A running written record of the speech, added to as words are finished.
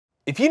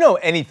If you know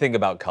anything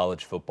about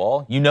college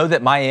football, you know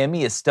that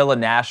Miami is still a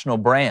national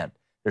brand.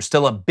 They're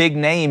still a big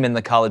name in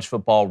the college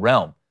football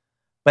realm.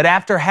 But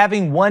after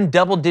having won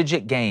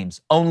double-digit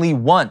games only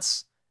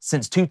once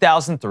since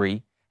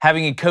 2003,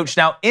 having a coach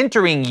now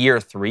entering year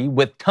 3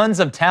 with tons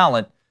of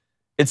talent,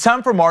 it's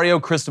time for Mario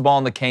Cristobal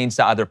and the Canes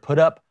to either put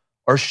up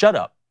or shut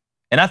up.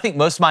 And I think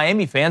most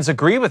Miami fans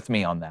agree with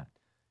me on that.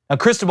 Now,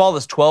 Cristobal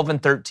is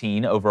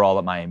 12-13 overall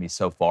at Miami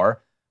so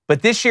far,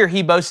 but this year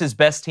he boasts his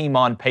best team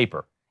on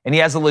paper. And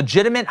he has a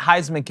legitimate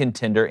Heisman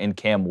contender in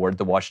Cam Ward,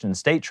 the Washington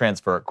State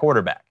transfer at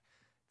quarterback.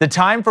 The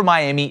time for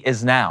Miami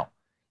is now.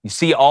 You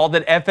see all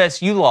that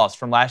FSU lost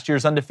from last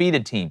year's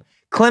undefeated team.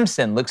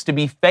 Clemson looks to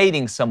be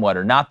fading somewhat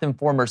or not them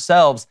former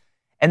selves,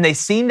 and they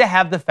seem to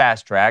have the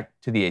fast track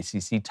to the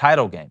ACC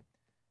title game.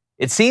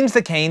 It seems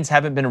the Canes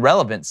haven't been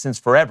relevant since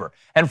forever,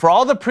 and for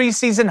all the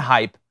preseason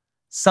hype,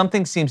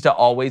 something seems to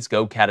always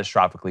go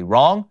catastrophically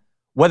wrong,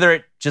 whether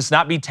it just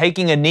not be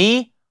taking a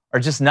knee or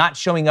just not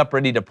showing up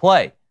ready to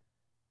play.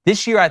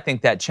 This year, I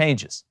think that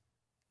changes.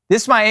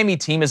 This Miami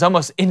team is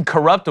almost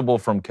incorruptible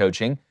from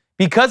coaching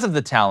because of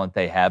the talent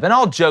they have. And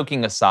all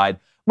joking aside,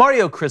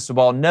 Mario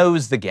Cristobal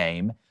knows the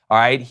game, all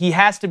right? He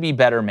has to be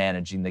better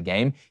managing the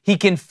game. He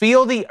can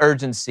feel the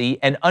urgency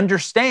and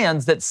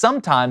understands that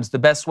sometimes the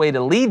best way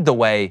to lead the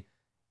way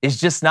is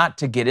just not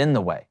to get in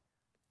the way.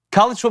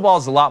 College football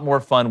is a lot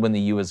more fun when the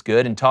U is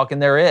good and talking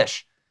their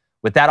ish.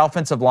 With that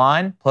offensive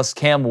line, plus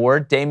Cam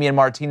Ward, Damian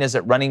Martinez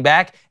at running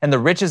back, and the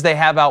riches they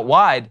have out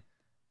wide,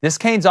 this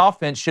Canes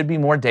offense should be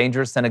more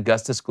dangerous than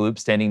Augustus Gloop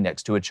standing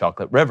next to a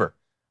chocolate river.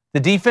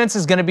 The defense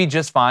is going to be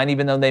just fine,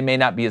 even though they may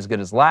not be as good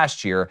as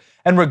last year.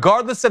 And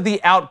regardless of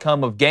the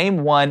outcome of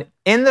Game 1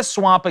 in the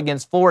swamp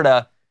against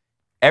Florida,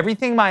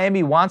 everything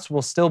Miami wants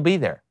will still be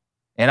there.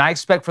 And I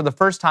expect for the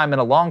first time in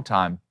a long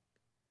time,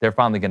 they're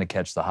finally going to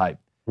catch the hype.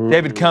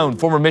 David Cone,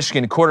 former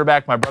Michigan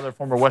quarterback, my brother,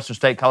 former Western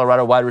State,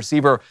 Colorado wide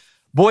receiver.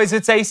 Boys,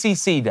 it's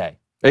ACC day.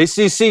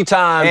 ACC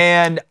time.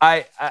 And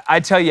I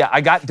tell you,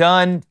 I got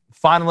done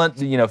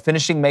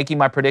finishing making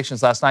my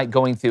predictions last night,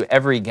 going through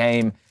every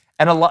game.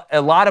 And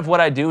a lot of what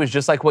I do is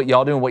just like what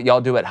y'all do and what y'all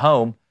do at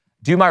home.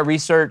 Do my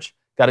research,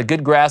 got a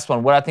good grasp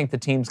on what I think the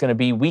team's going to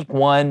be. Week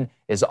 1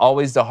 is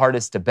always the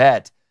hardest to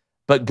bet.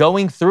 But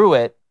going through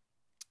it,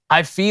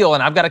 I feel,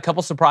 and I've got a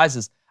couple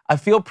surprises, I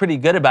feel pretty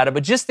good about it.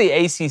 But just the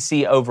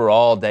ACC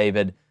overall,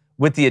 David,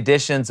 with the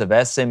additions of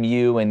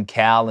SMU and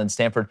Cal and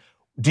Stanford,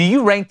 do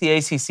you rank the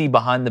ACC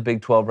behind the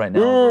Big 12 right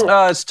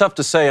now? It's tough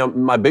to say.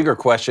 My bigger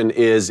question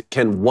is,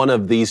 can one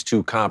of these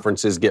two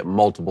conferences get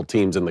multiple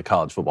teams in the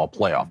college football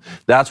playoff?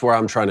 That's where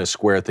I'm trying to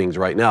square things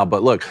right now.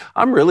 But look,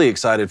 I'm really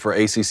excited for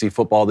ACC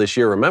football this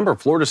year. Remember,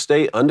 Florida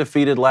State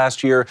undefeated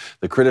last year.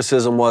 The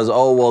criticism was,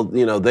 oh, well,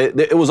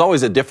 it was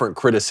always a different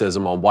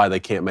criticism on why they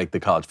can't make the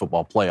college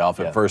football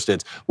playoff. At first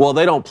it's, well,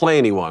 they don't play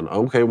anyone.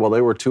 Okay, well,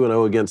 they were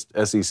 2-0 against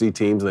SEC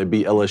teams. They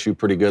beat LSU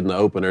pretty good in the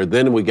opener.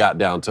 Then we got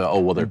down to, oh,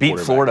 well, they're beat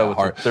Florida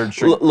with third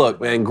string. Look,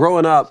 man,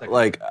 growing up,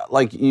 like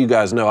you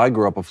guys know, I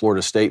grew up a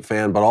Florida State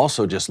fan, but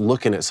also just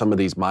looking at some of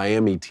these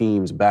Miami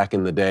teams back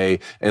in the day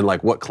and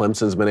like what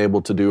Clemson's been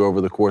able to do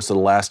over the course of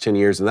the last 10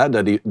 years, and that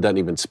doesn't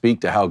even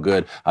speak to how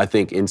good I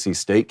think NC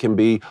State can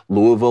be.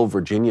 Louisville,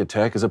 Virginia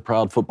Tech is a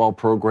proud football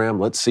program.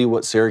 Let's see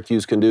what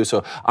Syracuse can do.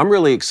 So I'm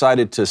really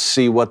excited to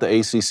see what the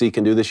ACC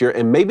can do this year,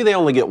 and maybe they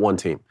only get one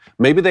team.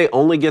 Maybe they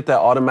only get that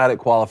automatic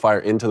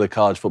qualifier into the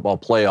college football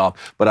playoff,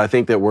 but I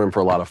think that we're in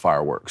for a lot of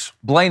fireworks.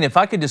 Blaine, if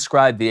I could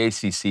describe the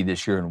ACC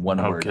this year in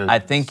one word, I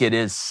think it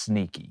is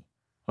sneaky.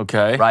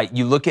 Okay. Right?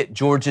 You look at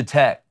Georgia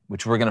Tech,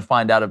 which we're going to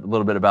find out a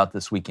little bit about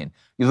this weekend.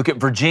 You look at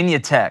Virginia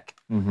Tech,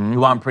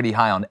 who I'm pretty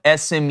high on.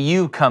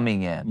 SMU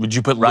coming in. Would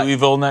you put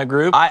Louisville in that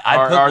group?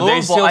 Are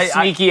they still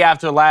sneaky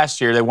after last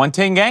year? They won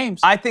 10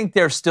 games. I think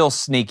they're still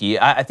sneaky.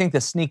 I think the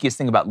sneakiest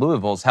thing about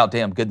Louisville is how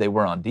damn good they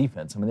were on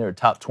defense. I mean, they were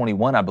top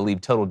 21, I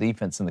believe, total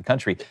defense in the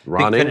country.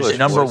 Ron English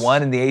number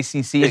 1 in the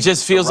ACC. It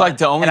just feels like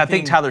the only thing. And I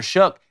think Tyler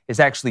Shook is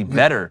actually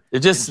better. It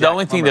just the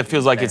only thing that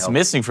feels like it's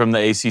missing from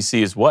the ACC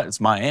is what? It's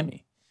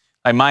Miami.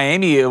 Like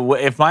Miami,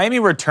 if Miami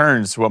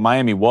returns to what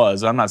Miami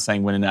was, I'm not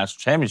saying winning national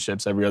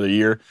championships every other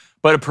year,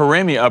 but a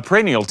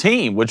perennial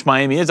team, which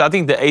Miami is, I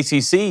think the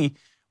ACC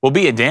will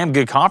be a damn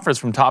good conference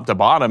from top to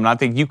bottom. And I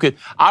think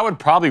I would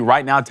probably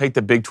right now take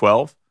the Big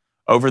 12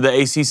 over the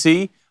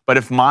ACC. But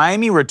if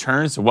Miami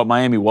returns to what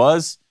Miami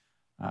was,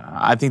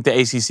 I think the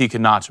ACC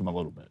can notch them a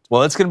little bit.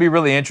 Well, it's going to be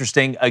really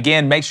interesting.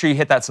 Again, make sure you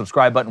hit that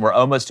subscribe button. We're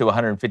almost to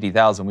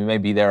 150,000. We may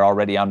be there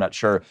already. I'm not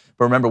sure.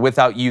 But remember,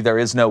 without you, there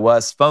is no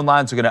us. Phone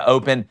lines are going to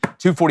open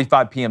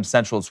 2:45 p.m.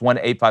 Central. It's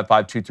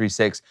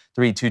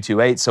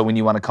 1-855-236-3228. So when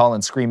you want to call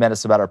and scream at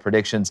us about our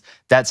predictions,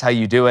 that's how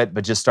you do it.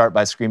 But just start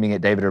by screaming at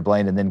David or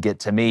Blaine and then get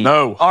to me.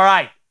 No. All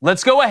right.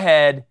 Let's go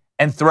ahead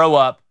and throw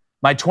up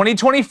my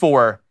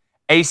 2024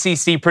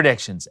 ACC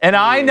predictions. And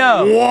I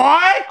know.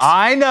 What?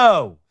 I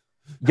know.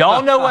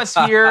 Y'all know us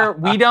here.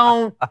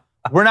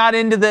 We're not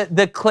into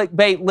the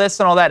clickbait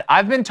lists and all that.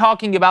 I've been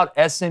talking about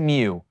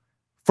SMU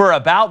for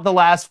about the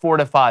last 4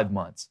 to 5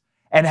 months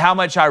and how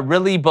much I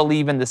really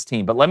believe in this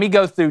team. But let me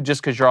go through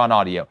just because you're on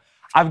audio.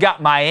 I've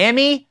got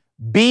Miami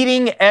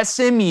beating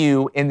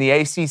SMU in the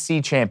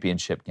ACC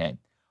championship game.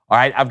 All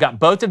right, I've got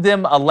both of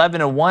them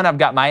 11-1. I've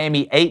got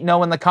Miami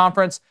 8-0 in the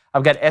conference.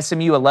 I've got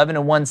SMU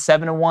 11-1,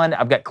 7-1.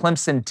 I've got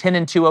Clemson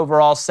 10-2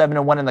 overall,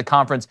 7-1 in the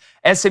conference.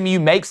 SMU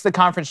makes the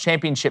conference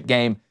championship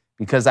game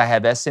because I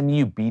have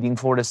SMU beating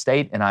Florida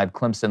State and I have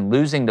Clemson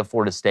losing to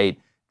Florida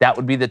State. That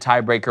would be the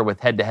tiebreaker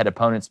with head-to-head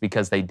opponents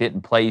because they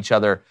didn't play each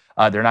other.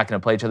 They're not going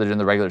to play each other during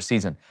the regular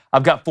season.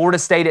 I've got Florida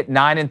State at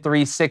 9-3,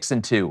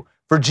 6-2.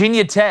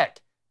 Virginia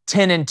Tech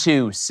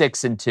 10-2,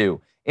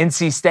 6-2.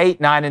 NC State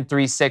 9-3,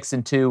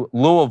 6-2.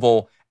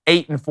 Louisville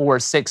 8-4,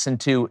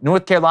 6-2.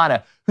 North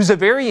Carolina, who's a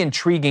very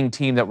intriguing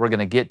team that we're going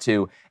to get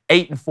to,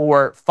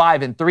 8-4,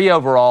 5-3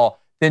 overall.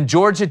 Then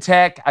Georgia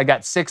Tech, I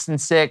got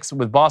 6-6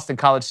 with Boston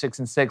College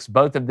 6-6.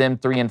 Both of them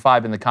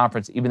 3-5 in the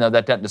conference, even though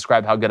that doesn't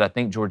describe how good I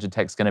think Georgia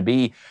Tech's going to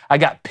be. I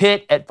got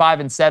Pitt at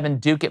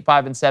 5-7, Duke at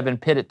 5-7,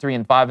 Pitt at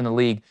 3-5 in the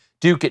league,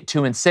 Duke at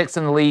 2-6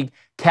 in the league,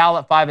 Cal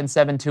at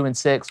 5-7,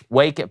 2-6,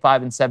 Wake at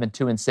 5-7,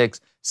 2-6,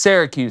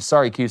 Syracuse,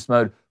 sorry, Cuse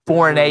mode,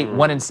 4-8,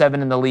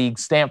 1-7 in the league.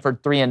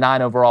 Stanford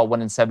 3-9 overall,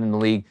 1-7 in the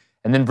league.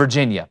 And then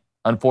Virginia,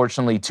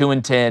 unfortunately,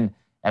 2-10, and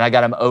I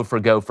got them 0-for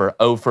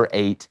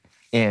 0-for-8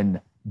 in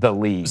the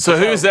league. So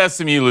who's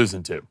SMU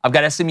losing to? I've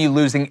got SMU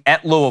losing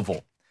at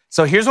Louisville.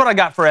 So here's what I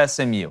got for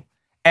SMU.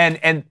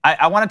 And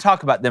I want to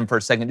talk about them for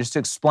a second just to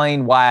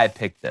explain why I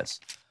picked this.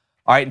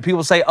 All right, and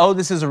people say, oh,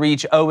 this is a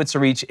reach. Oh, it's a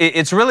reach.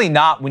 It's really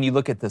not when you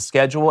look at the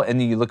schedule and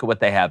then you look at what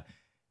they have.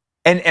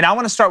 And I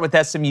want to start with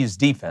SMU's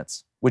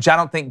defense, which I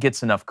don't think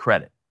gets enough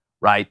credit.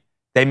 Right?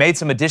 They made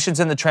some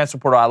additions in the transfer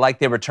portal. I like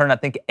they returned, I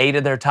think, 8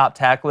 of their top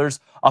tacklers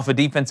off a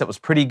defense that was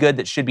pretty good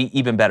that should be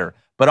even better.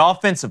 But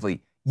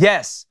offensively,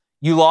 yes,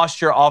 you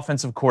lost your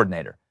offensive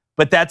coordinator.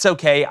 But that's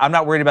okay. I'm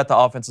not worried about the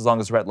offense as long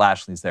as Rhett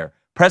Lashley's there.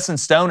 Preston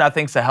Stone, I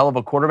think, is a hell of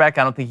a quarterback.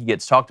 I don't think he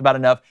gets talked about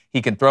enough.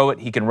 He can throw it.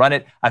 He can run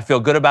it. I feel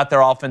good about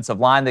their offensive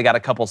line. They got a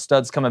couple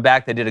studs coming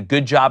back. They did a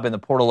good job in the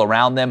portal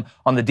around them.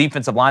 On the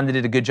defensive line, they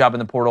did a good job in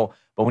the portal.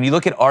 But when you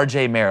look at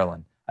R.J.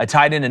 Maryland, a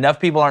tight end enough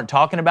people aren't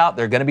talking about.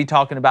 They're going to be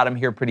talking about him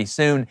here pretty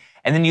soon.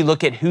 And then you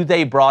look at who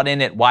they brought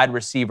in at wide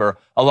receiver,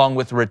 along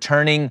with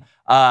returning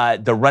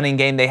the running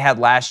game they had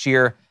last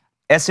year.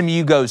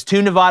 SMU goes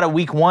to Nevada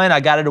week 1. I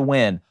got it a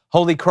win.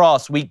 Holy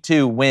Cross week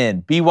 2,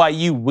 win.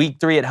 BYU week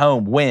 3 at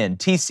home, win.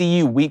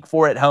 TCU week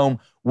 4 at home,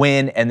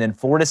 win. And then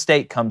Florida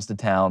State comes to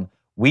town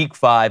week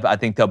 5. I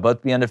think they'll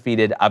both be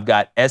undefeated. I've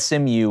got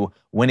SMU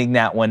winning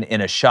that one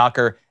in a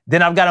shocker.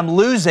 Then I've got them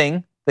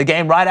losing the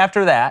game right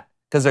after that,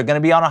 because they're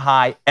going to be on a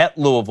high at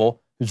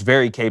Louisville, who's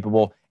very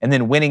capable, and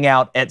then winning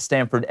out at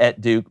Stanford, at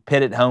Duke,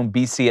 Pitt at home,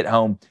 BC at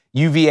home,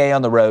 UVA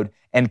on the road,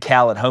 and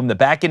Cal at home. The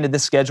back end of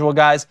this schedule,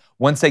 guys,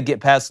 once they get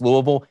past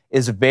Louisville,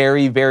 is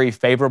very, very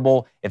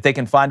favorable. If they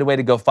can find a way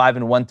to go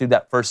 5-1 through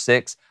that first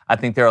 6, I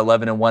think they're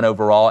 11-1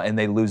 overall, and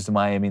they lose to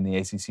Miami in the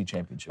ACC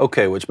championship.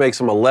 Okay, which makes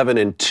them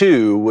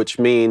 11-2, which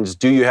means,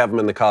 do you have them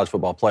in the college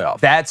football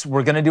playoff?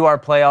 We're going to do our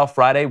playoff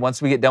Friday.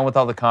 Once we get done with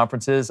all the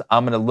conferences,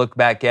 I'm going to look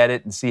back at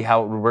it and see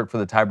how it would work for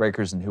the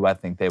tiebreakers and who I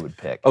think they would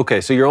pick.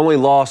 Okay, so your only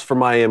loss for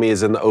Miami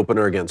is in the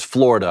opener against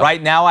Florida.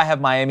 Right now, I have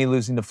Miami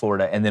losing to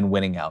Florida and then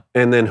winning out.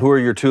 And then who are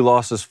your 2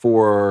 losses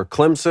for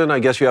Clemson? I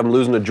guess you have them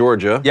losing to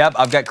Georgia. Yep,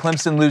 I've got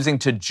Clemson losing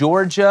to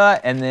Georgia,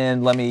 and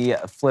then let me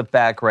flip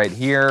back right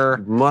here.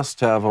 Must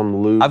have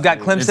them losing. I've got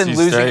Clemson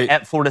losing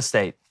at Florida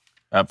State.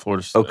 At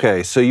Florida State.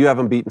 Okay, so you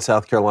haven't beaten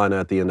South Carolina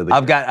at the end of the year.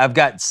 I've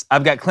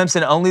got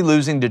Clemson only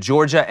losing to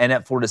Georgia and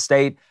at Florida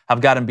State.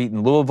 I've got them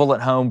beating Louisville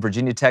at home,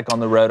 Virginia Tech on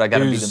the road. I got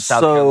them beating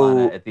South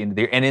Carolina at the end of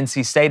the year, and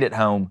NC State at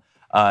home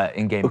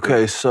in game 3.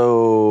 Okay,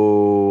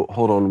 so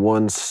hold on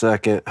one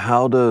second.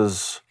 How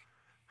does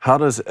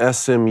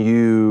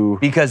SMU?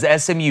 Because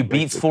SMU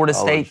beats Florida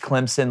State,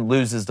 Clemson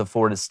loses to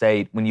Florida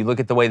State. When you look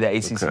at the way the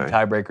ACC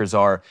tiebreakers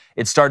are,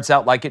 it starts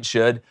out like it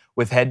should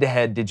with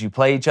head-to-head. Did you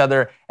play each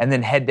other? And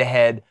then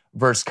head-to-head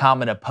versus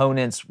common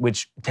opponents,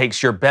 which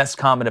takes your best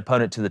common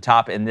opponent to the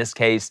top. In this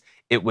case,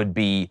 it would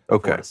be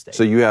Florida State.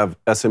 So you have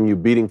SMU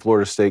beating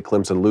Florida State,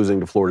 Clemson losing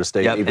to Florida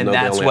State, even though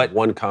they only have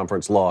 1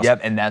 conference loss. Yep,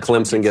 and that's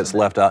Clemson gets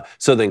left out.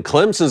 So then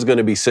Clemson's going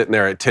to be sitting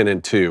there at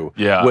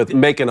 10-2, with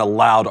making a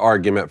loud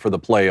argument for the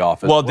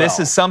playoff as well. This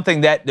is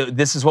something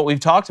this is what we've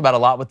talked about a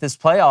lot with this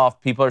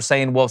playoff. People are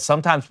saying, well,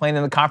 sometimes playing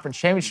in the conference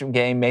championship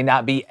game may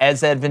not be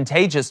as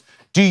advantageous.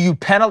 Do you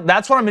penalize?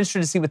 That's what I'm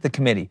interested to see with the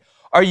committee.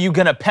 Are you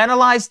going to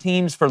penalize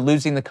teams for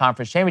losing the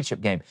conference championship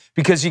game?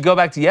 Because you go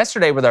back to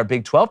yesterday with our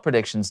Big 12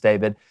 predictions,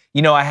 David.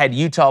 You know, I had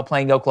Utah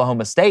playing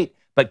Oklahoma State,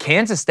 but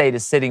Kansas State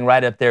is sitting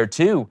right up there,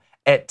 too,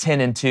 at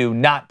 10-2,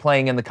 not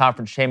playing in the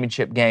conference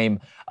championship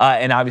game.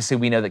 And obviously,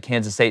 we know that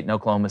Kansas State and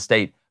Oklahoma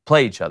State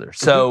play each other.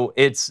 So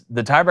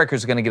the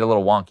tiebreakers are going to get a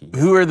little wonky.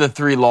 Who are the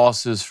 3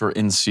 losses for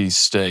NC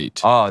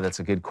State? Oh, that's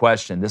a good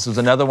question. This was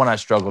another one I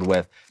struggled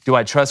with. Do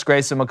I trust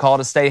Grayson McCall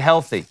to stay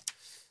healthy?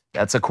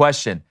 That's a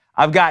question.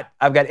 I've got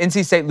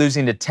NC State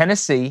losing to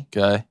Tennessee,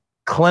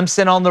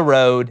 Clemson on the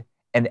road,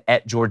 and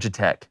at Georgia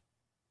Tech.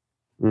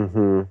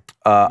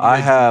 I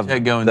have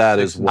that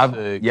as well.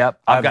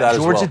 I've got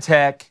Georgia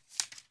Tech,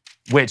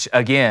 which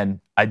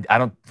again, I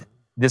don't.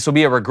 This will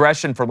be a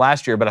regression from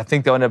last year, but I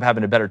think they'll end up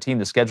having a better team.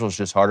 The schedule is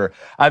just harder.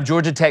 I have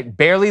Georgia Tech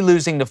barely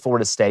losing to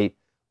Florida State,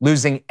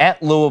 losing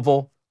at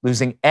Louisville,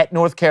 losing at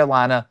North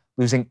Carolina,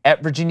 losing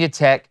at Virginia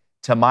Tech,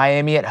 to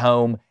Miami at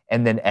home,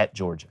 and then at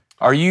Georgia.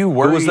 Are you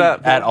worried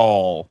at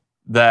all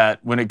that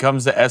when it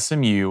comes to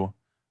SMU,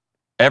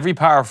 every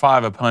Power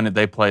 5 opponent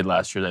they played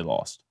last year, they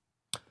lost?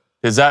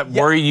 Does that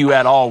worry you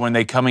at all when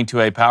they coming to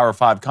a Power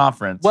 5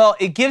 conference? Well,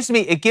 it gives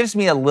me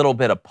a little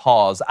bit of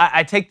pause.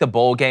 I take the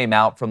bowl game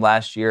out from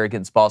last year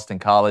against Boston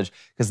College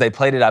because they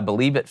played it, I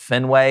believe, at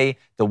Fenway.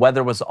 The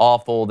weather was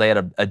awful. They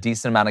had a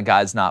decent amount of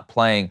guys not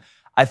playing.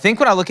 I think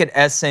when I look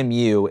at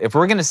SMU, if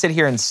we're going to sit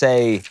here and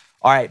say,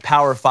 all right,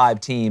 Power 5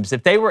 teams,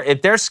 if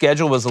their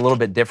schedule was a little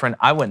bit different,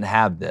 I wouldn't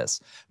have this.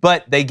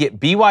 But they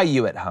get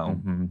BYU at home.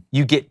 Mm-hmm.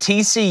 You get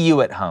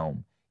TCU at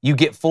home. You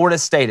get Florida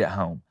State at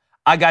home.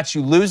 I got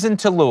you losing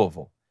to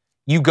Louisville.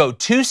 You go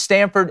to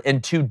Stanford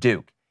and to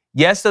Duke.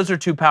 Yes, those are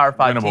two Power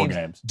 5 winnable teams.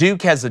 Games.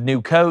 Duke has a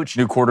new coach.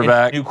 New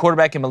quarterback. New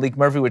quarterback in Malik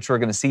Murphy, which we're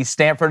going to see.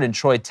 Stanford and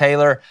Troy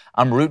Taylor.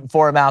 I'm rooting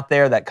for him out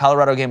there. That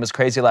Colorado game was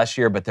crazy last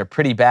year, but they're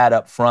pretty bad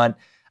up front.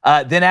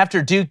 Then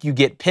after Duke, you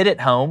get Pitt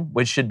at home,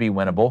 which should be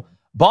winnable.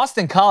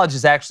 Boston College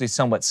is actually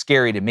somewhat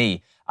scary to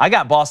me. I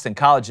got Boston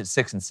College at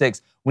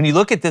 6-6. When you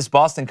look at this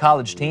Boston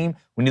College team,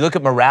 when you look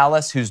at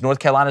Morales, who's North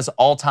Carolina's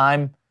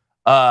all-time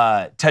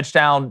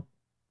touchdown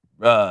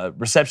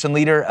reception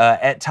leader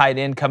at tight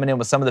end, coming in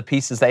with some of the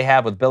pieces they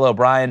have with Bill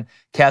O'Brien,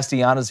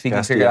 Castellanos, if he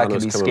can figure it out,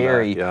 can be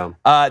scary. Back,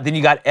 yeah. Then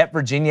you got at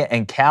Virginia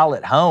and Cal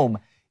at home.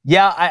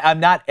 Yeah,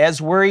 I'm not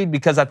as worried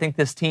because I think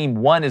this team,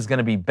 one, is going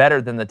to be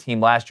better than the team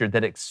last year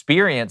that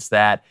experienced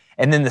that.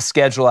 And then the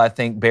schedule, I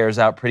think, bears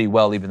out pretty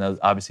well, even though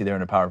obviously they're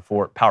in a Power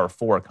 4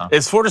 conference.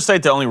 Is Florida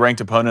State the only ranked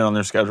opponent on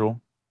their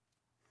schedule?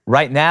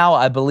 Right now,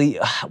 I believe,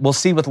 we'll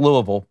see with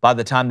Louisville by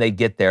the time they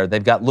get there.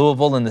 They've got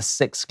Louisville in the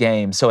 6th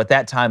game. So at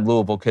that time,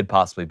 Louisville could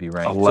possibly be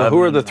ranked. So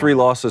who are the 3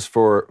 losses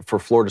for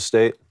Florida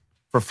State?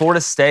 For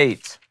Florida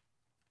State,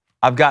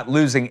 I've got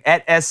losing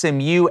at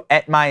SMU,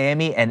 at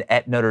Miami, and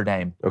at Notre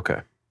Dame. Okay.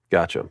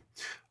 Gotcha.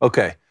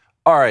 Okay.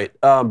 All right.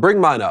 Bring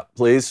mine up,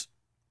 please.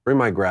 Bring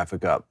my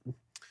graphic up.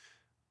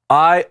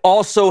 I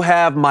also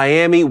have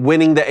Miami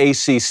winning the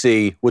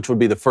ACC, which would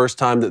be the first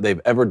time that they've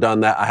ever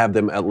done that. I have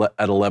them at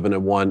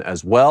 11-1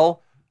 as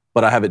well,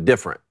 but I have it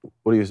different.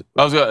 What do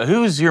you?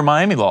 Who's your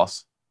Miami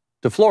loss?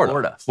 To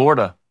Florida.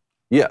 Florida.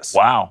 Yes.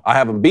 Wow. I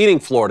have them beating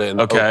Florida in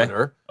the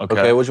opener.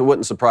 Okay, which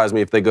wouldn't surprise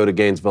me if they go to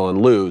Gainesville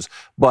and lose.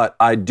 But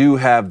I do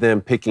have them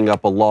picking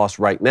up a loss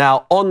right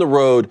now on the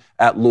road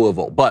at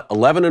Louisville. But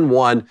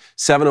 11-1,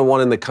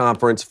 7-1 in the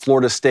conference.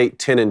 Florida State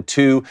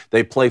 10-2.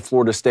 They play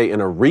Florida State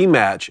in a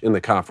rematch in the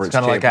conference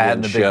championship. Kind of like I had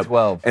in the Big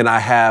 12. And I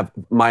have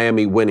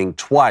Miami winning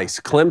twice.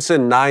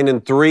 Clemson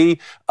 9-3.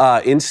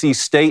 NC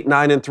State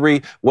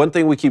 9-3. One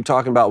thing we keep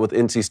talking about with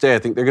NC State, I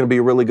think they're going to be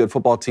a really good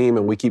football team,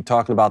 and we keep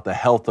talking about the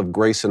health of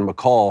Grayson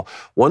McCall.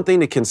 One thing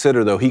to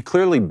consider, though, he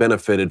clearly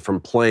benefited from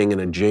playing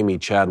in a Jamie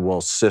Chadwell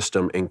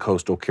system in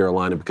Coastal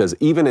Carolina, because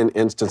even in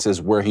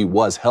instances where he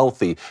was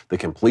healthy, the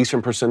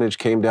completion percentage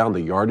came down, the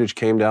yardage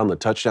came down, the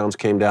touchdowns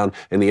came down,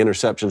 and the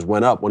interceptions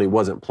went up when he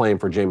wasn't playing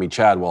for Jamie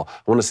Chadwell.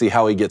 I want to see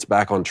how he gets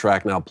back on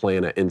track now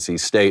playing at NC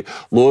State.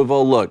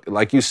 Louisville, look,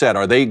 like you said,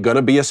 are they going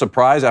to be a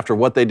surprise after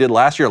what they did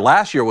last year?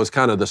 Last year was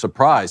kind of the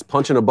surprise,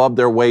 punching above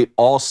their weight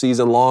all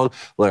season long.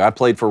 Look, I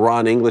played for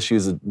Ron English. He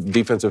was the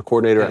defensive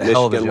coordinator at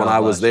Michigan when I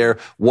was there.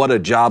 What a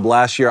job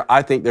last year.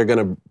 I think they're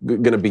going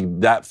to be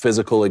that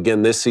physical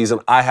again this season.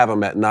 I have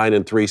them at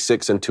 9-3,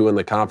 6-2 in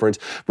the conference.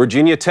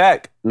 Virginia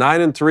Tech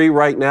 9-3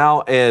 right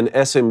now, and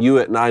SMU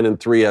at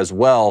 9-3 as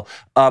well.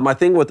 My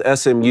thing with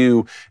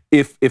SMU,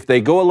 if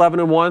they go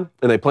 11-1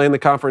 and they play in the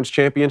conference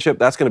championship,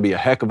 that's going to be a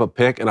heck of a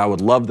pick, and I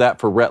would love that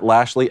for Rhett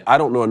Lashley. I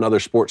don't know another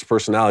sports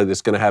personality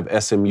that's going to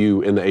have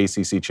SMU in the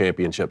ACC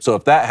championship. So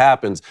if that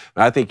happens,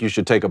 I think you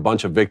should take a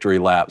bunch of victory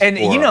laps. And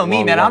you know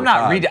me, man, I'm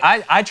not reading.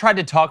 I tried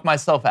to talk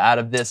myself out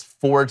of this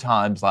 4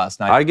 times last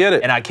night. I get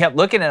it. And I kept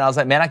looking at it, I was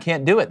like, man, I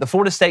can't do it. The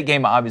Florida State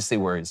game obviously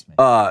worries me.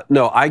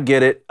 No, I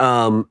get it.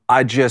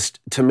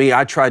 To me,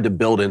 I tried to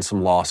build in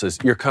some losses.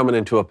 You're coming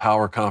into a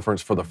power conference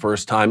for the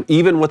first time.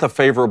 Even with a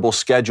favorable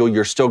schedule,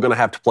 you're still going to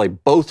have to play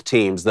both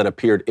teams that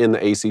appeared in the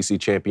ACC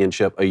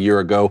championship a year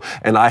ago,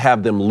 and I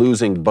have them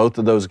losing both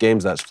of those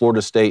games. That's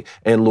Florida State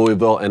and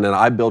Louisville, and then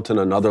I built in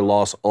another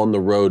loss on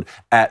the road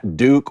at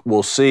Duke.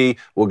 We'll see.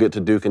 We'll get to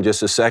Duke in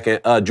just a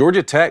second.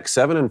 Georgia Tech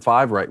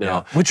 7-5 right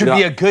now. Which would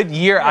be a good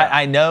year. Yeah.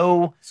 I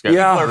know people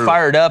are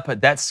fired up, but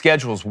that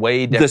schedule's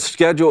way different. The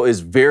schedule is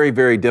very,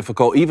 very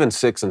difficult. Even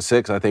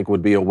 6-6, I think,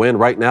 would be a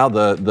win. Right now,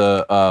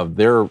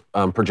 their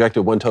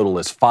projected win total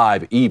is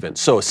 5 even.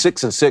 So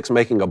 6-6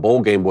 making a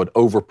bowl game would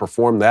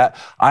overperform that.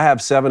 I have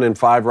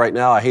 7-5 right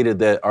now. I hated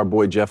that our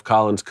boy Jeff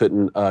Collins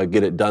couldn't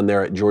get it done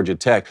there at Georgia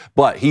Tech,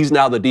 but he's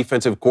now the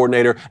defensive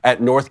coordinator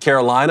at North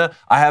Carolina.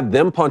 I have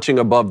them punching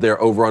above their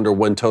over-under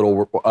win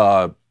total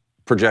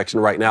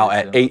projection right now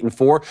at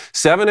 8-4.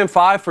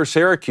 7-5 for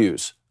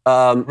Syracuse.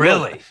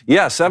 Really?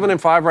 Yeah,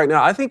 7-5 right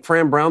now. I think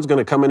Fran Brown's going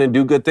to come in and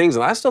do good things,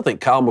 and I still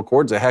think Kyle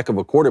McCord's a heck of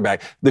a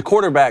quarterback. The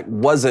quarterback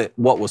wasn't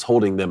what was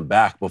holding them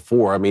back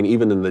before. I mean,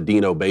 even in the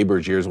Dino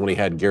Babers years when he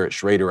had Garrett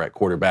Schrader at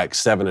quarterback,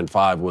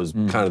 7-5 was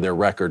kind of their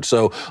record.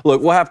 So,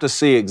 look, we'll have to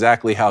see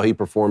exactly how he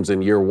performs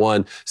in year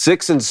one.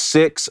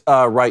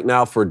 6-6 right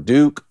now for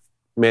Duke.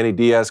 Manny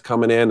Diaz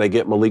coming in. They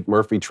get Malik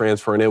Murphy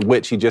transferring in,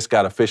 which he just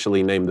got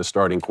officially named the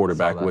starting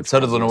quarterback. Which so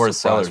did Lenore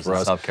Sellers for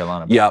us. South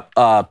Carolina. Yeah.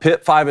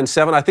 Pitt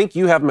 5-7. I think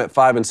you have them at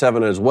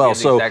 5-7 as well.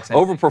 So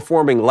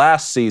overperforming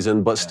last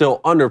season, but still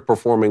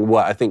underperforming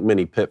what I think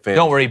many Pitt fans.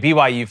 Don't worry,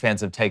 BYU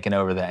fans have taken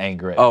over the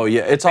anger. Oh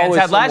yeah, it's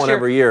always someone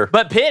every year.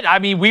 But Pitt, I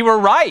mean, we were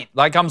right.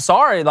 Like, I'm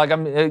sorry. Like,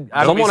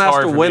 someone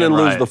has to win and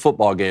lose the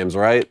football games,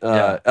 right?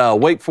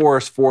 Wake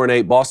Forest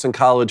 4-8, Boston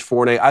College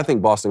 4-8. I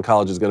think Boston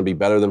College is going to be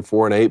better than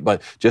 4-8,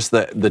 but just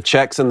the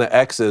checks and the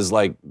X's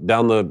like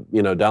down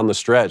the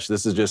stretch.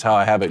 This is just how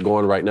I have it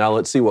going right now.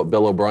 Let's see what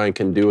Bill O'Brien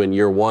can do in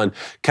year one.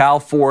 Cal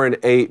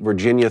 4-8,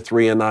 Virginia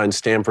 3-9,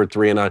 Stanford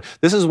 3-9.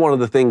 This is one of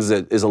the things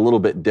that is a little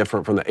bit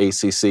different from the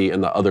ACC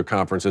and the other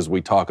conferences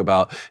we talk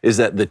about, is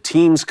that the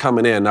teams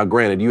coming in. Now,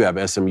 granted, you have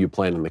SMU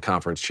playing in the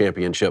conference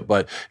championship,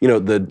 but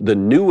the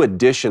new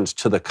additions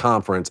to the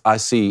conference, I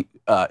see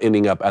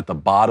ending up at the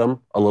bottom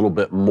a little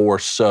bit more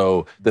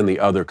so than the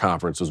other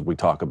conferences we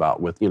talk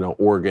about, with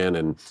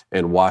Oregon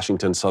and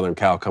Washington, Southern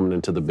Cal coming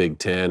into the Big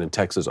Ten, and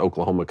Texas,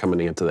 Oklahoma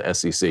coming into the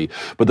SEC.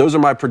 But those are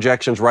my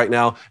projections right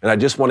now, and I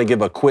just want to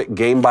give a quick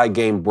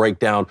game-by-game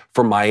breakdown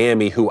for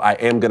Miami, who I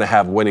am going to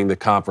have winning the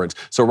conference.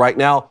 So right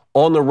now,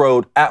 on the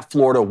road at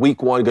Florida,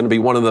 week one, going to be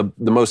one of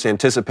the most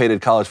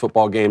anticipated college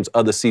football games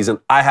of the season.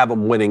 I have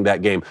them winning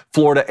that game.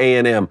 Florida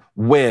A&M,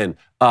 win.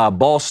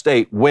 Ball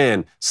State,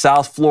 win.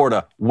 South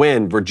Florida,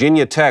 win.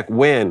 Virginia Tech,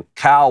 win.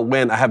 Cal,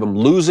 win. I have them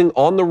losing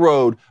on the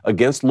road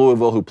against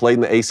Louisville, who played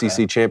in the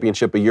ACC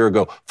championship a year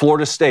ago.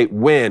 Florida State,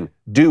 win.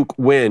 Duke,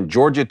 win.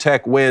 Georgia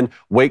Tech, win.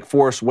 Wake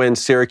Forest, win.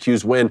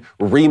 Syracuse, win.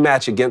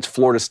 Rematch against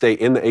Florida State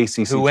in the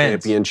ACC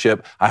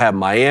championship. I have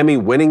Miami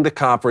winning the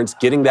conference,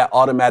 getting that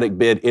automatic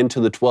bid into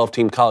the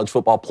 12-team college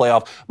football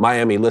playoff.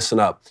 Miami, listen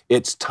up.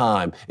 It's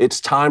time. It's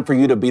time for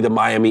you to be the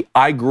Miami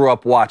I grew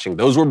up watching.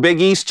 Those were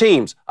Big East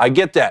teams. I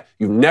get that.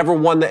 You've never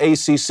won the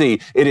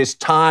ACC. It is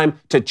time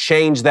to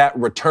change that,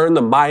 return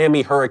the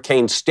Miami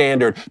Hurricanes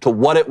standard to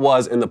what it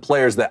was and the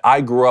players that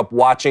I grew up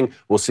watching.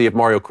 We'll see if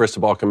Mario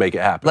Cristobal can make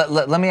it happen.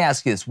 Let me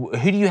ask you this.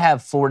 Who do you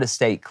have Florida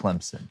State,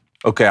 Clemson?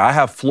 Okay, I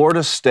have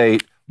Florida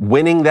State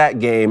winning that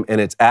game,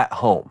 and it's at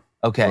home.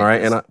 Okay. All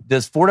right.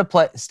 Does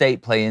Florida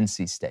State play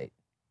NC State?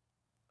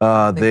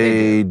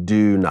 They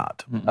do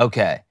not.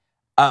 Okay.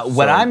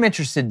 What I'm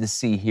interested to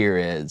see here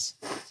is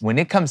when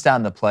it comes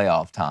down to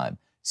playoff time.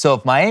 So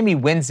if Miami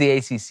wins the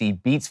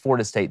ACC, beats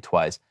Florida State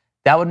twice,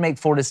 that would make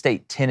Florida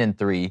State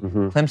 10-3.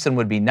 Clemson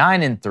would be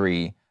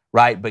 9-3,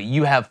 right? But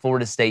you have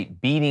Florida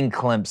State beating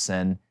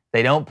Clemson.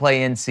 They don't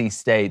play NC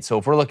State. So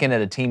if we're looking at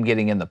a team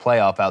getting in the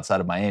playoff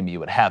outside of Miami, it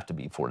would have to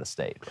be Florida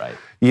State, right?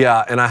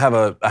 Yeah, and I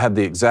have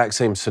the exact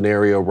same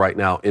scenario right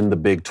now in the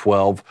Big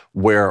 12,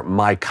 where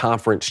my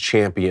conference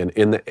champion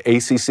in the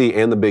ACC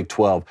and the Big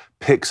 12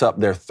 picks up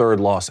their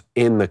third loss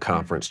in the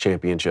conference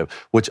championship,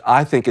 which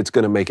I think it's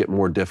going to make it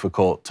more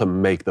difficult to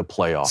make the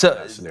playoff in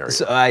that scenario.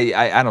 So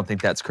I don't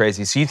think that's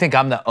crazy. So you think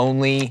I'm the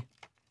only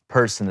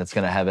person that's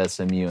going to have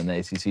SMU in the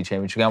ACC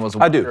championship? I was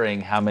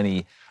wondering how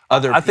many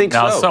other I think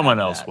now so.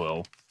 Someone else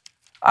will.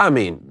 I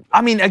mean,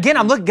 again,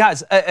 I'm looking,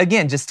 guys,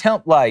 again, just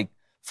tell, like,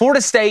 Florida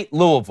State,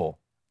 Louisville.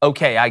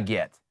 Okay, I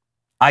get.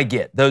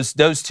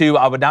 Those two,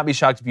 I would not be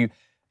shocked if you.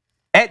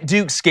 At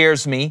Duke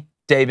scares me,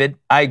 David.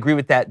 I agree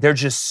with that. They're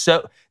just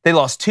so, Duke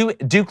lost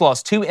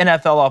two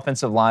NFL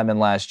offensive linemen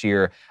last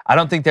year. I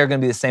don't think they're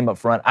going to be the same up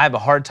front. I have a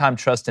hard time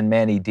trusting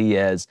Manny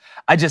Diaz.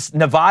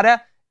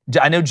 Nevada,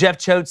 I know Jeff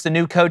Choate's the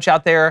new coach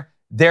out there.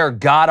 They're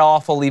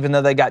god-awful, even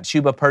though they got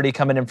Chuba Purdy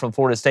coming in from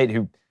Florida State,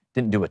 who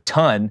didn't do a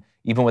ton,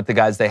 even with the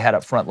guys they had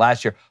up front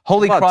last year.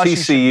 Holy Cross,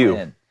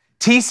 TCU.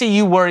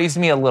 TCU worries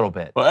me a little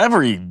bit. Well,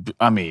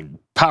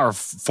 Power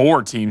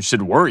 4 team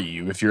should worry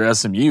you if you're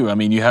SMU. You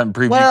haven't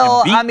proved you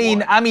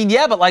can beat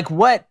yeah, but like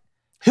what?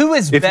 Who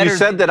is better? If you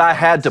said that I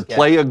had to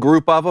play a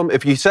group of them,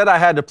 if you said I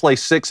had to play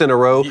 6 in a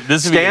row,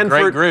 this would be a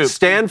great group.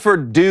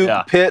 Stanford,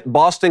 Duke, Pitt,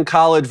 Boston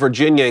College,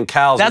 Virginia, and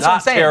Cal's That's not what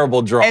I'm saying.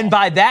 Terrible draw. And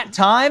by that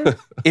time,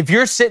 if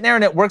you're sitting there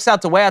and it works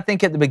out the way I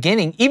think at the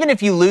beginning, even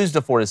if you lose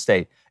to Florida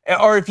State,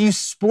 or if you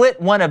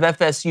split one of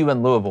FSU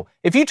and Louisville,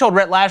 if you told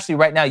Rhett Lashley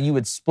right now you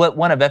would split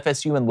one of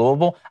FSU and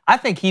Louisville, I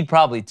think he'd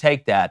probably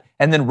take that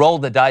and then roll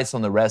the dice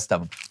on the rest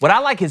of them. What I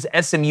like is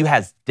SMU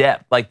has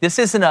depth. Like, this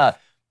isn't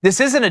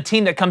a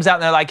team that comes out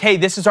and they're like, hey,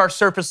 this is our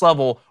surface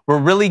level. We're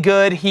really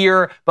good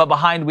here, but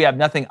behind we have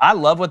nothing. I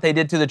love what they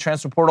did to the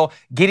transfer portal,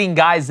 getting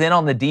guys in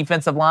on the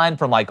defensive line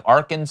from like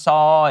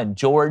Arkansas and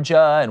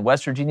Georgia and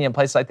West Virginia and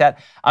places like that.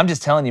 I'm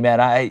just telling you, man,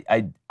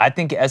 I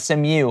think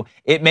SMU,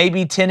 it may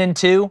be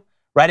 10-2,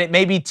 right? It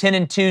may be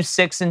 10-2,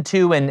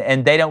 6-2,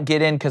 and they don't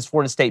get in because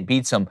Florida State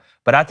beats them.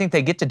 But I think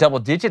they get to double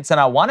digits. And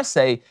I want to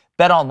say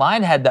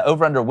BetOnline had the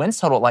over-under wins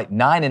total at like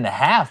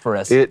 9.5 for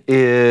us. It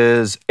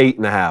is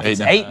 8.5.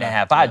 It's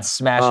 8.5. I'd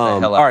smash the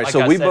hell out. All right,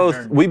 so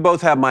we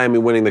both have Miami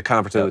winning the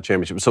conference and the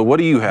championship. So what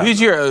do you have? Who's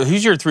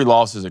your 3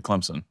 losses at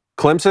Clemson?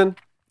 Clemson.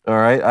 All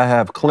right, I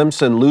have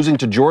Clemson losing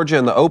to Georgia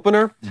in the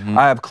opener.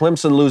 I have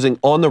Clemson losing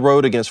on the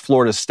road against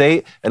Florida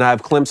State, and I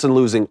have Clemson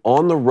losing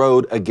on the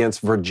road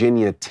against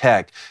Virginia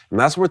Tech. And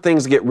that's where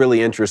things get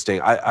really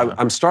interesting.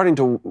 I'm starting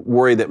to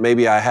worry that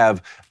maybe I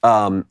have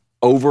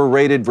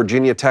overrated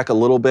Virginia Tech a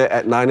little bit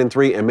at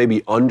 9-3, and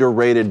maybe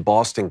underrated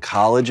Boston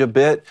College a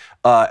bit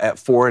at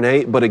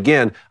 4-8. But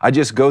again, I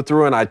just go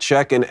through and I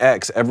check and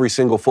X every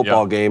single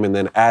football game and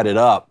then add it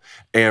up.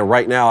 And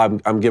right now,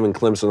 I'm giving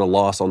Clemson a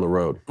loss on the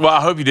road. Well, I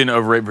hope you didn't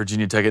overrate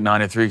Virginia Tech at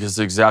 9-3 because it's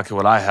exactly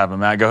what I have.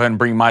 Matt, go ahead and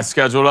bring my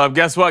schedule up.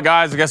 Guess what,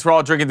 guys? I guess we're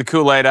all drinking the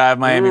Kool-Aid. I have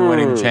Miami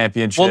winning the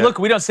championship. Well, look,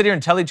 we don't sit here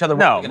and tell each other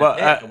what we're going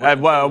to pick. At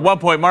one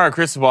point, Mario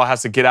Cristobal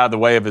has to get out of the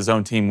way of his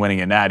own team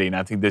winning a natty, and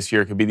I think this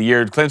year could be the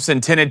year.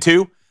 Clemson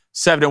 10-2,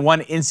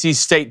 7-1. NC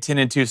State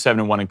 10-2,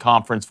 7-1 in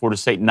conference. Florida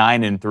State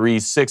 9-3,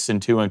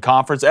 6-2 in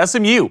conference.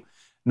 SMU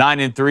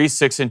 9-3,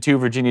 6-2.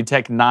 Virginia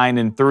Tech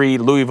 9-3.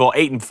 Louisville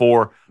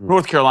 8-4.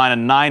 North Carolina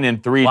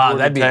 9-3. Wow, Georgia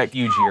that'd be Tech, a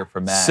huge year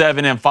for Matt.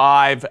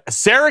 7-5.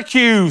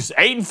 Syracuse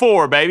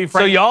 8-4, baby.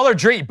 So y'all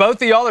are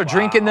both of y'all are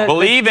drinking the.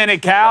 Believe in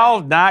it, Cal.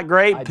 Not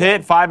great.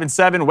 Pitt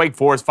 5-7. Wake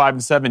Forest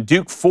 5-7.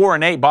 Duke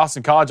 4-8.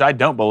 Boston College I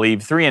don't believe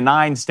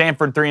 3-9.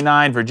 Stanford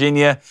 3-9.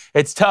 Virginia.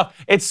 It's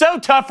tough. It's so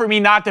tough for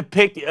me not to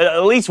pick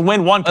at least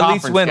win one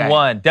conference. At least win game.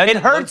 one. It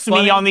hurts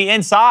me on the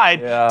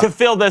inside to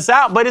fill this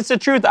out, but it's the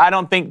truth. I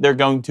don't think they're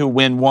going to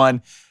win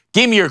one.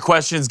 Give me your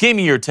questions. Give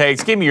me your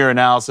takes. Give me your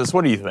analysis.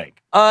 What do you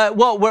think?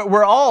 Well,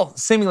 we're all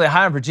seemingly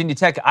high on Virginia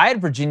Tech. I had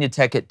Virginia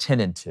Tech at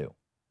 10-2.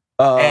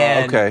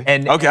 Okay.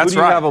 And that's who do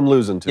you have them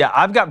losing to? Yeah,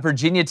 I've got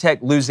Virginia Tech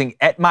losing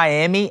at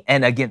Miami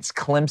and against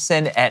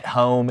Clemson at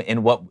home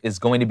in what is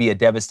going to be a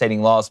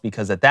devastating loss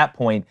because at that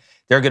point,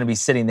 they're going to be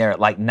sitting there at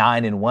like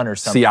 9-1 or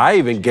something. See, I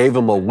even gave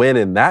them a win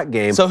in that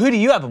game. So who do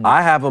you have them losing?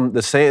 I have them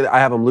I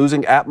have them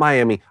losing at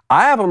Miami.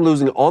 I have them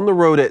losing on the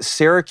road at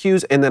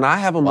Syracuse, and then I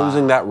have them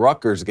losing that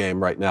Rutgers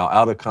game right now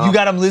out of conference. You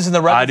got them losing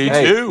the Rutgers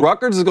I do too.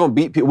 Rutgers is going to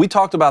beat people. We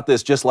talked about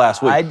this just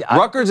last week.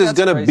 Rutgers is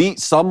going to beat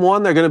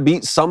someone. They're going to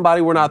beat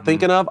somebody we're not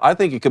thinking of. I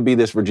think it could be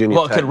this Virginia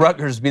Tech. Well, could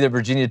Rutgers be the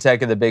Virginia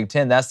Tech of the Big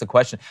Ten? That's the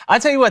question. I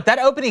tell you what, that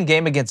opening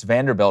game against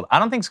Vanderbilt, I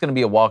don't think it's going to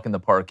be a walk in the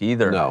park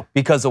either. No.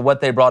 Because of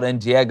what they brought in,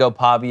 Diego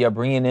Pavia,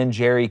 bringing in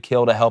Jerry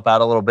Kill to help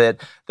out a little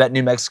bit, that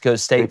New Mexico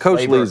State Coach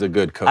flavor. Lee's a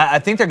good coach. I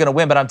think they're going to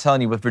win, but I'm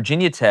telling you, with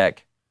Virginia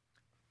Tech,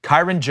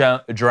 Kyron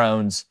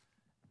Drones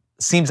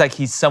seems like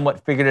he's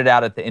somewhat figured it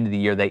out at the end of the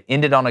year. They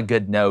ended on a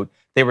good note.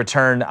 They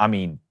returned,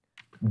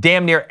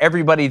 damn near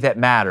everybody that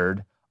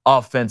mattered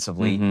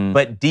offensively,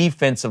 but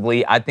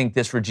defensively, I think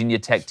this Virginia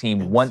Tech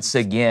team once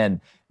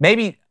again,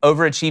 maybe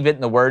overachieve it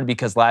in the word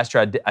because last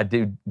year I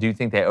do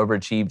think they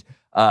overachieved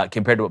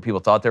compared to what people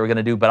thought they were going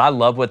to do, but I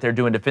love what they're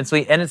doing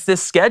defensively, and it's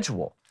this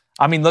schedule.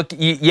 Look,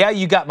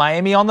 you got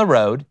Miami on the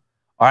road,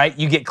 all right?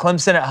 You get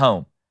Clemson at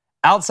home.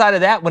 Outside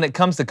of that, when it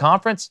comes to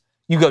conference,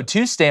 you go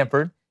to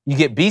Stanford, you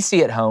get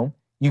BC at home,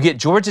 you get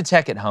Georgia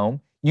Tech at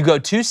home, you go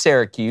to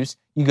Syracuse,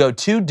 you go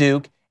to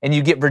Duke, and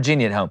you get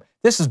Virginia at home.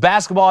 This is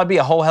basketball, I'd be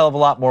a whole hell of a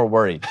lot more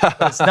worried. But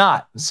it's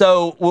not.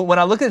 So when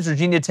I look at this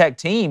Virginia Tech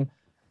team,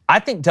 I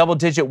think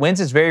double-digit wins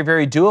is very,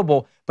 very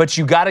doable, but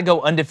you got to go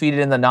undefeated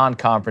in the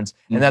non-conference,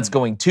 and that's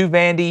going to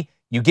Vandy,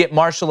 you get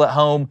Marshall at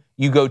home,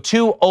 you go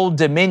to Old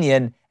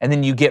Dominion, and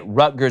then you get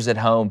Rutgers at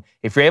home.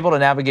 If you're able to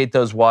navigate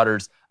those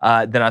waters,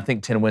 then I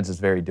think 10 wins is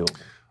very doable.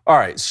 All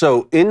right,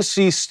 so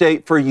NC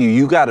State for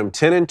you got them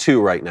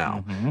 10-2 right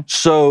now.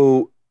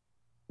 So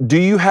do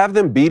you have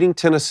them beating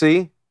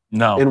Tennessee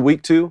in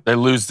week 2? They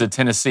lose to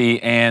Tennessee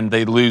and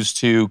they lose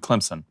to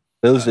Clemson.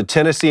 They lose to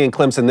Tennessee and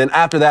Clemson. Then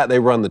after that, they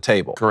run the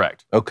table.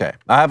 Correct. Okay.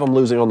 I have them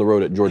losing on the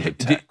road at Georgia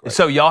Tech.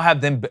 So y'all have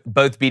them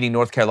both beating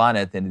North Carolina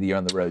at the end of the year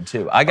on the road,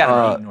 too. I got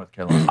them beating North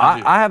Carolina.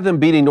 I have them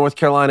beating North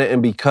Carolina,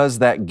 and because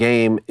that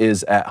game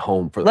is at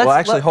home. Hold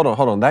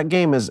on. That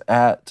game is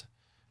at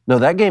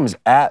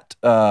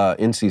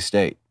NC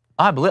State.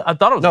 I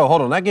thought it was. No,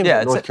 hold on. That game is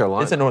at North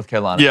Carolina. It's at North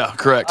Carolina. Yeah,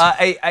 correct.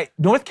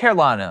 North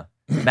Carolina,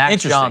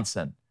 Max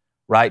Johnson,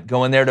 right,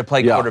 going there to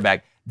play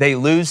quarterback. They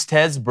lose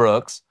Tez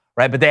Brooks,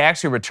 right, but they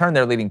actually returned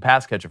their leading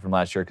pass catcher from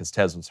last year because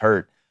Tez was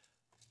hurt.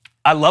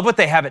 I love what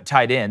they have at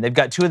tight end. They've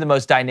got two of the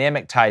most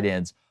dynamic tight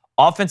ends.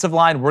 Offensive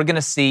line, we're going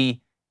to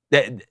see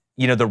that,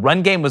 the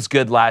run game was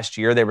good last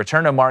year. They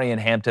returned Amari and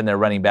Hampton, their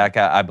running back,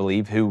 I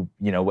believe, who,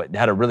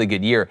 had a really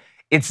good year.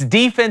 It's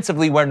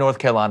defensively where North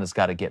Carolina's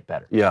got to get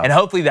better. Yeah. And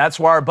hopefully that's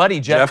where our buddy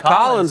Jeff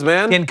Collins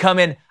can come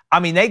in.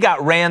 They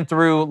got ran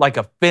through like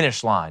a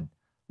finish line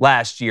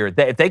last year.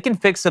 If they can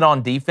fix it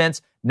on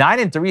defense,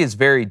 9-3 is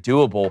very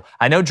doable.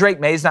 I know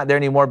Drake May's not there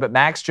anymore, but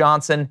Max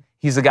Johnson,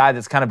 he's a guy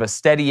that's kind of a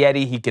steady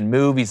Eddie. He can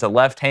move. He's a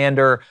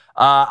left-hander.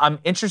 I'm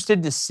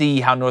interested to see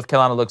how North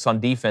Carolina looks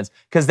on defense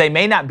because they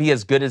may not be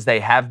as good as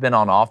they have been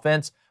on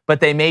offense, but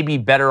they may be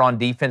better on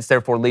defense,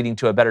 therefore leading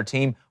to a better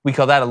team. We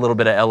call that a little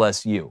bit of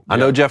LSU. I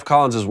know Jeff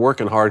Collins is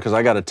working hard because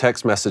I got a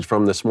text message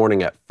from this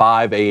morning at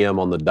 5 a.m.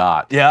 on the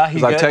dot. Yeah, I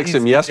texted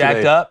him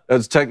yesterday. Jacked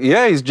up?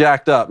 Yeah, he's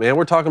jacked up, man.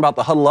 We're talking about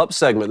the Huddle Up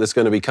segment that's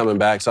going to be coming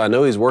back, so I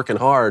know he's working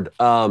hard.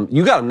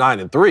 You got him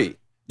 9-3.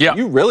 Yeah,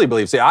 you really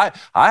believe? See, I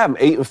am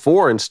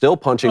 8-4 and still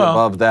punching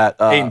above that.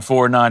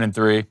 8-4,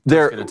 9-3.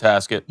 They're going to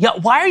task it. Yeah,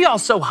 why are y'all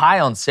so high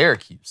on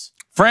Syracuse?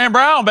 Fran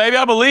Brown, baby,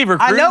 I believe her.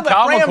 I know, but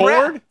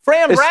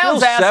Fran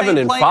Brown's still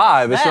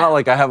 7-5. It's not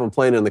like I have them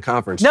playing in the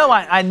conference. No,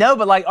 I know,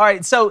 but like, all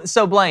right. So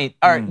Blaine,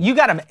 all right, you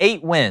got them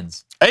 8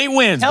 wins. 8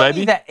 wins, Tell baby.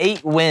 me the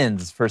 8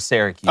 wins for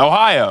Syracuse.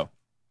 Ohio,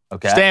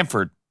 okay,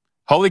 Stanford,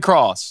 Holy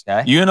Cross,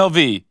 okay,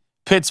 UNLV,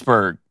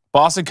 Pittsburgh,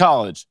 Boston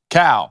College,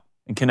 Cal,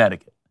 and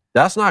Connecticut.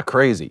 That's not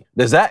crazy.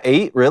 Is that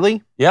 8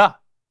 really? Yeah.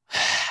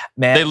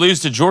 Man. They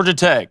lose to Georgia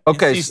Tech,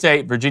 okay, NC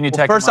State, Virginia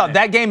Tech. First off,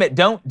 that game,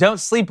 don't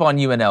sleep on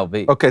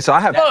UNLV. Okay, so I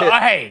have Pitt.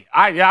 Hey,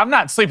 I'm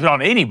not sleeping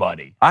on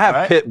anybody. I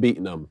have Pitt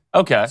beating them.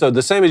 Okay. So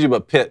the same as you,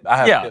 but Pitt, I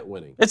have Pitt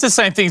winning. It's the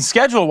same thing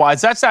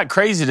schedule-wise. That's not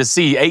crazy to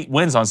see 8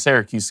 wins on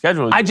Syracuse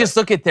schedule. I just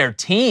look at their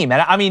team,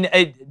 and I mean,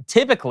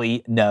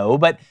 typically, no.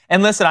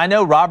 And listen, I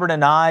know Robert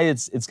and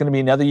it's going to be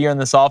another year in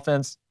this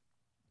offense.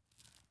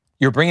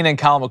 You're bringing in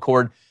Kyle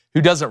McCord,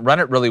 who doesn't run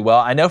it really well.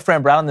 I know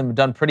Fran Brown and them have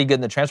done pretty good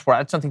in the transfer.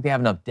 I just don't think they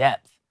have enough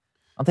depth.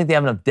 I don't think they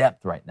have enough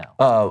depth right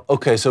now.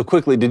 Okay, so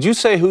quickly, did you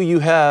say who you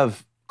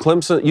have?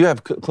 Clemson? You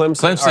have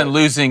Clemson? Clemson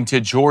losing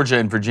to Georgia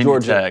and Virginia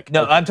Tech.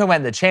 No, I'm talking about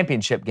in the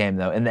championship game,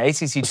 though, in the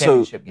ACC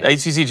championship game.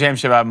 ACC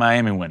championship, I have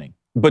Miami winning.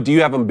 But do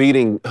you have them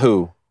beating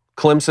who?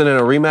 Clemson in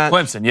a rematch?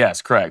 Clemson,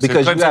 yes, correct.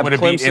 Because so Clemson would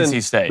have beat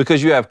NC State.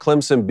 Because you have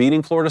Clemson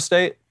beating Florida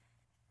State?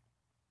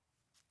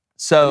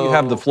 So you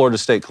have the Florida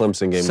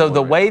State-Clemson game. So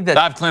the way that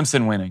I have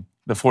Clemson winning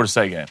the Florida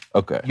State game.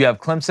 Okay. You have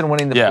Clemson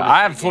winning the Florida State game.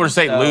 I have Florida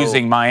State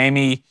losing,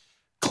 Miami,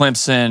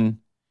 Clemson.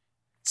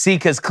 See,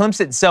 because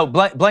Clemson, so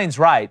Blaine's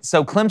right.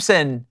 So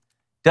Clemson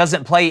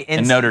doesn't play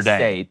NC Notre Dame.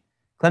 State.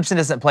 Clemson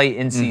doesn't play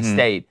NC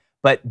State.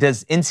 But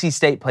does NC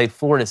State play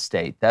Florida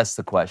State? That's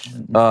the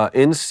question.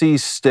 NC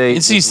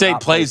State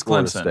plays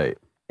Clemson. State.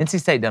 NC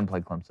State doesn't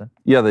play Clemson.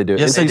 Yeah, they do.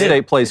 Yes, NC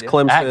State plays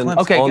Clemson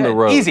okay, on good. the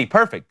road. Easy,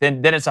 perfect.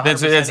 Then it's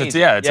 100% easy.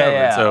 Yeah, it's over.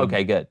 Yeah, so.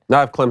 okay, good. Now I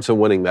have Clemson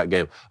winning that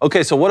game.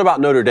 Okay, so what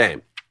about Notre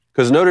Dame?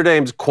 Because Notre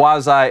Dame's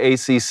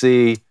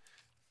quasi-ACC.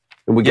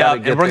 And we're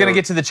going to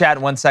get to the chat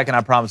in 1 second,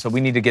 I promise. But we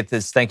need to get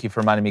this. Thank you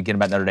for reminding me again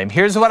about Notre Dame.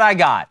 Here's what I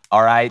got,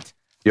 all right?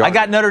 I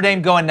got Notre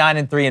Dame going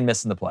 9-3 and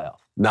missing the playoff.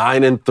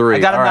 9-3. I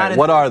got them all right, 9-3.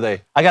 what are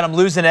they? I got them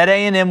losing at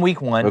A&M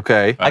week 1.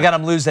 Okay. I got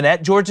them losing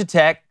at Georgia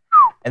Tech.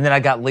 And then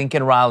I got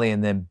Lincoln Riley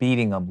and then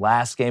beating them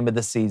last game of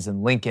the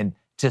season. Lincoln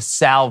to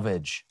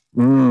salvage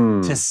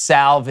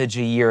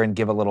a year and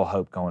give a little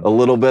hope going. A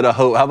little bit of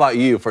hope. How about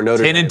you for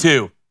Notre Dame?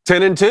 10-2.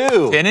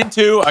 10-2.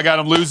 10-2. I got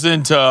them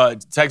losing to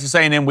Texas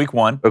A&M week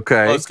 1.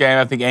 Okay. Close game.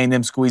 I think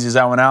A&M squeezes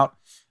that one out.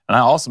 And I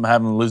also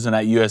have them losing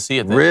at USC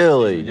at the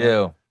Really? You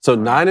do. So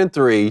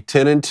 9-3,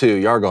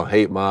 10-2. Y'all are gonna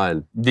hate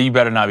mine. You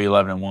better not be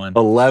 11-1.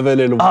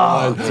 11-1.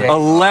 Oh,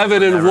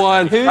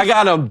 11-1. I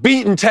got them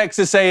beating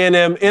Texas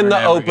A&M in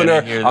the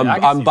opener.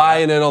 I'm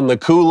buying it on the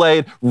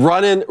Kool-Aid,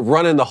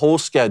 running the whole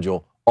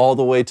schedule all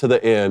the way to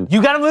the end.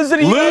 You got them losing.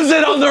 Lose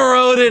it on the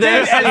road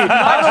at SC.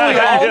 Why don't we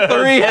all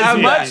three have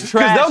much trash?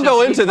 Because they'll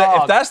go into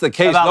that. If that's the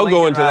case, they'll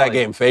go into that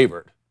game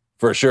favored.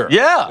 For sure.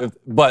 Yeah.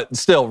 But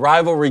still,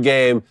 rivalry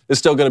game is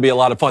still going to be a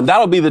lot of fun.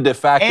 That'll be the de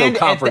facto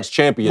conference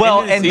champion.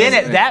 Well, and then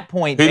at that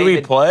point, who do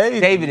we play?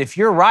 David, if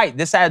you're right,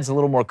 this adds a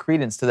little more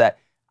credence to that.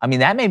 I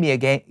mean, that may be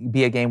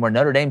a game where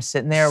Notre Dame's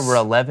sitting there, we're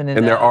 11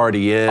 and they're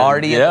already in.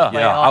 Already in the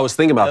playoff. I was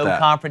thinking about that.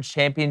 Conference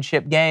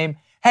championship game.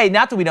 Hey,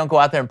 not that we don't go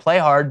out there and play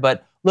hard,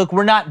 but look,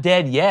 we're not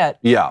dead yet.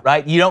 Yeah.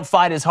 Right? You don't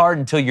fight as hard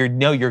until you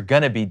know you're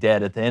going to be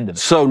dead at the end of it.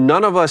 So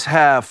none of us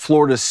have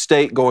Florida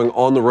State going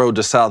on the road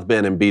to South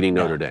Bend and beating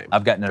Notre Dame.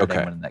 I've got Notre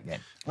Dame winning that game.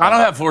 I don't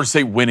have Florida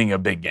State winning a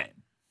big game.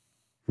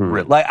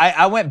 Really? Like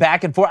I went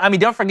back and forth. I mean,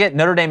 don't forget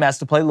Notre Dame has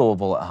to play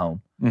Louisville at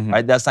home.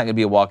 Right? That's not going to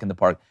be a walk in the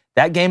park.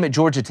 That game at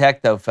Georgia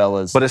Tech, though,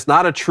 fellas. But it's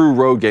not a true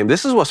road game.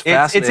 This is what's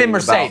fascinating. It's in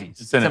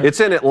Mercedes. It's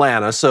in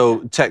Atlanta,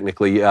 so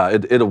technically,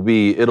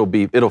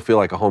 it'll feel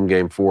like a home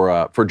game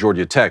for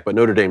Georgia Tech. But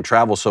Notre Dame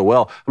travels so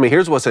well. I mean,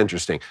 here's what's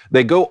interesting: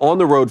 they go on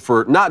the road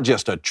for not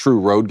just a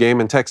true road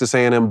game in Texas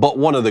A&M, but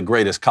one of the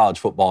greatest college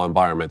football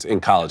environments in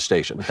College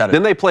Station.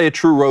 Then they play a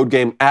true road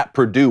game at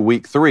Purdue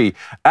week 3.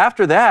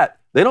 After that,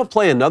 they don't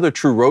play another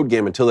true road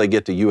game until they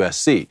get to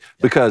USC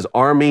because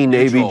Army,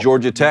 Navy,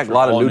 Georgia Tech, a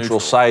lot of neutral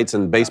sites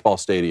and baseball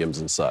stadiums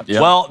and such. Yeah.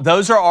 Well,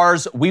 those are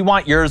ours. We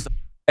want yours.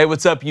 Hey,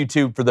 what's up,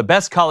 YouTube? For the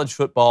best college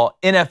football,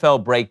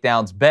 NFL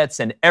breakdowns, bets,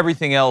 and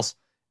everything else,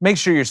 make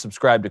sure you're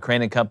subscribed to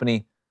Crain &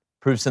 Company.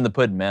 Proof's in the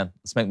pudding, man.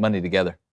 Let's make money together.